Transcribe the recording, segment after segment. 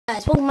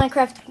guys,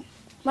 Pokemon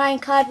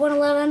Minecraft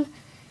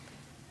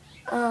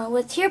 111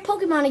 with Here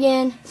Pokemon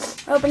again.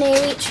 We're opening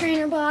an Elite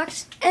Trainer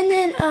box, and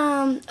then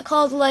a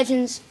Call of the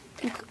Legends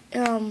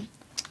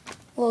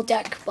little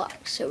deck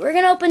box. So we're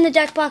going to open the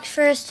deck box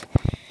first.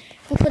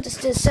 We'll put this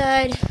to the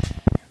side,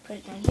 put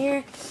it down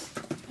here.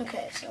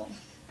 Okay, so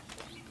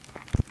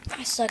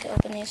I suck at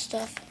opening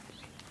stuff.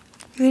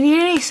 Do you need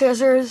any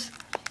scissors?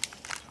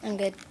 I'm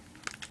good.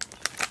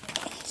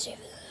 Let's see.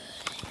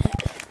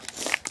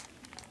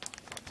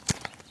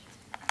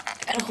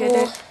 Got a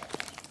hole.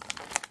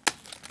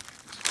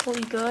 Oh,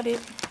 you got it.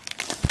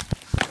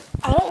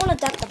 I don't want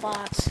to deck the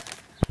box.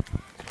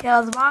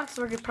 Yeah, the box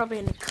we're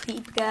probably gonna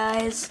keep,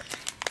 guys.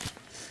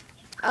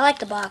 I like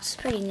the box.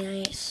 It's pretty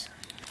nice.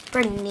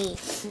 Pretty neat.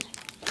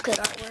 Good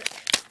artwork.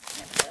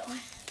 There we go.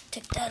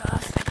 Take that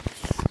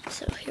off.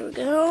 So here we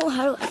go.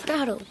 I forgot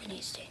how to open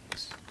these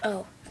things.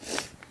 Oh.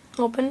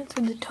 Open it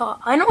to the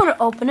top. I know how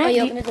to open it. Oh,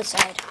 you open it to the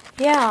side.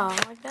 Yeah,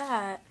 like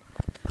that.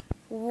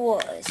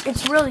 What?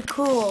 It's really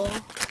cool.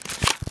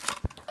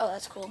 Oh,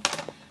 that's cool.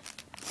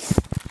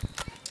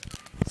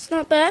 It's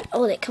not bad.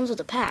 Oh, it comes with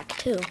a pack,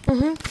 too.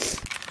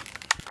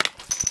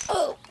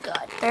 Oh,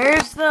 God.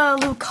 There's the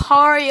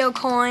Lucario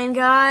coin,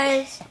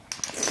 guys.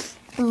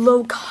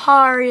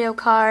 Lucario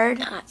card.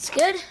 That's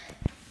good.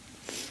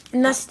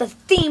 And that's the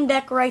theme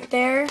deck right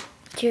there.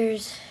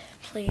 Here's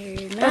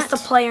player mat. That's the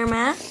player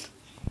mat.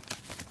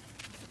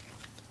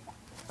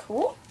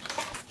 Cool.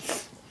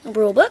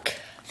 Rule book.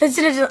 This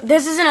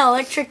is an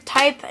electric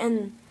type,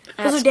 and those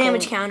That's are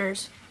damage cool.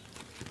 counters.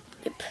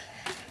 Yep.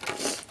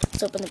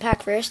 Let's open the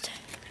pack first.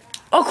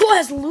 Oh, cool! It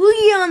has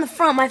Lugia on the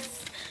front.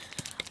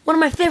 One of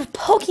my favorite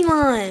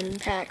Pokemon.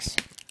 Packs.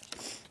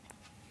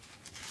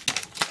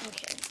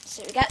 Okay,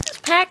 so we got this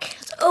pack.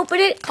 Let's open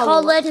it. Call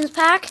of Legends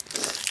pack.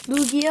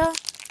 Lugia.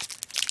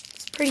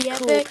 It's pretty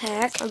Cool epic.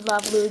 pack. I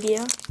love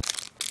Lugia.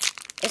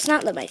 It's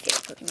not my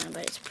favorite Pokemon,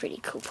 but it's a pretty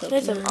cool Pokemon.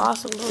 It's an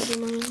awesome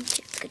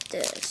Pokemon. Look at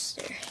this.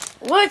 There.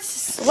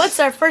 What's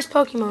our first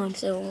Pokemon?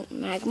 So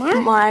Magmar,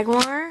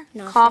 Magmar,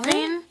 Nothing.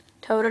 Koffing,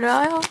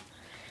 Totodile,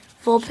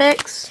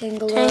 Vulpix,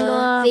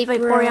 Tangela,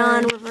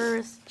 Vaporeon,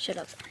 Reverse. Shut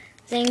up.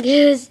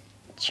 Zangoose,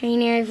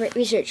 Trainer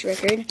Research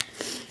Record,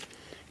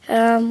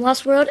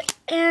 Lost World,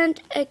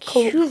 and a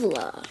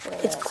Cuvula.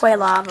 It's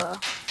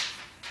Quailava.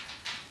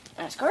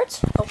 Nice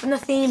cards. Open the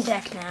theme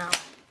deck now.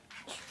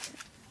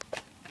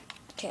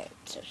 Okay,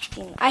 so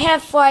I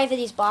have 5 of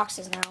these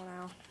boxes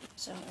now,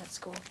 so that's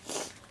cool.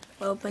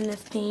 Open the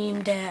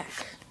theme deck.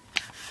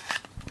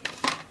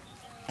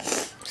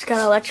 It's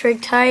got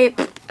electric type,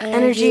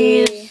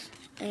 energy,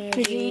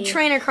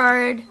 trainer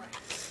card,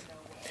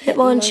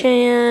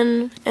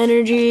 Hitmonchan,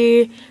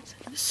 energy,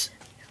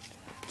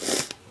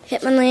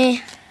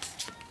 Hitmonlee.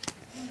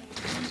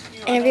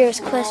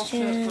 Interviewer's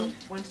question.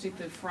 Wednesday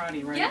through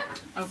Friday, right? Yeah,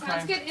 Okay.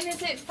 sounds good. And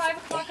is it 5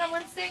 o'clock on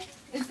Wednesday?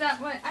 Is that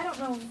what? I don't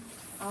know.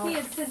 He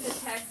had sent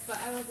a text, but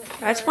I wasn't sure.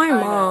 That's my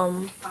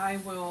mom. I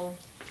will.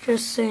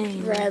 Just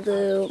saying.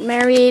 Radu,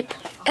 Mareep,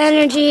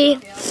 Energy,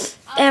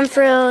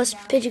 Ampharos,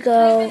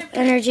 Pidgeot,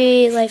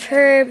 Energy, Life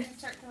Herb,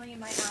 Start filling in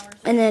my hours.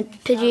 and then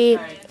Pidgey,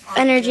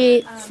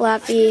 Energy,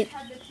 Flappy,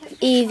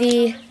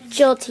 Eevee,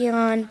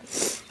 Jolteon,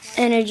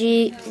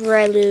 Energy,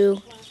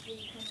 Railu,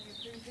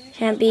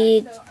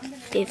 Happy,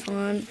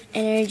 Devon,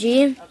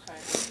 Energy,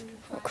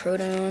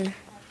 Crodon,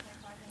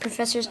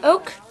 Professor's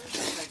Oak,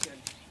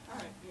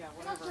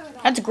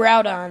 That's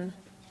Groudon.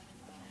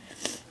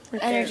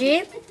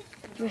 Energy,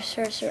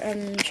 Resource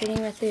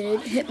Training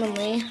Method,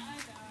 Hitmonlee,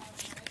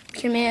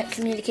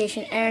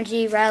 Communication,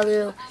 Energy,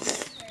 Railu.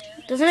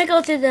 Doesn't it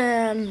go through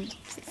the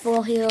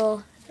Full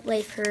Heal,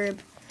 Life Herb,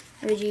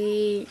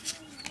 Energy,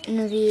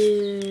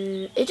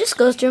 Interview? It just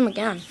goes through them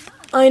again.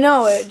 I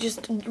know, it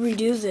just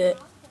redos it.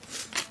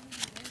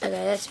 Okay,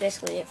 that's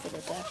basically it for the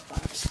deck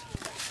box.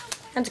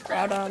 That's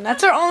Groudon.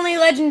 That's our only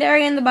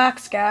legendary in the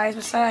box, guys,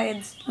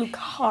 besides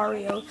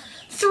Lucario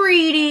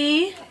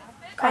 3D.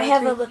 I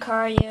have a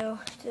Lucario,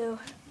 too.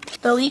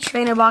 The Elite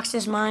Trainer box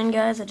is mine,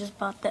 guys. I just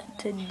bought that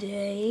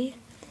today.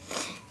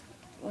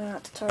 We're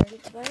not to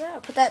Target to buy that. I'll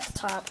put that at the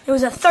top. It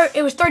was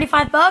it was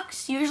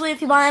 $35. Usually,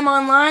 if you buy them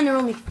online, they're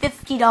only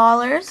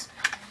 $50.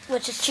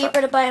 Which is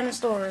cheaper to buy them in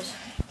stores.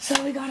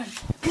 So we got a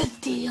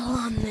good deal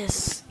on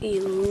this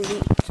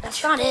Elite.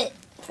 That's not it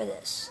for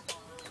this.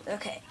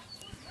 Okay.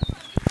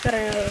 Got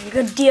a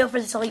good deal for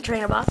this Elite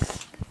Trainer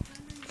box.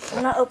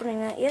 I'm not opening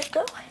that yet,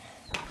 though.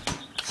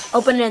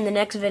 Open it in the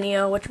next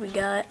video, which we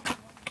got.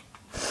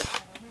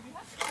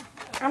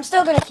 I'm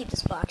still going to keep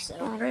this box,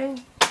 though. Okay.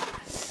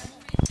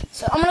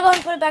 So I'm going to go ahead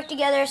and put it back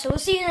together. So we'll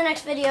see you in the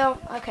next video.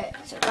 Okay,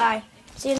 so bye.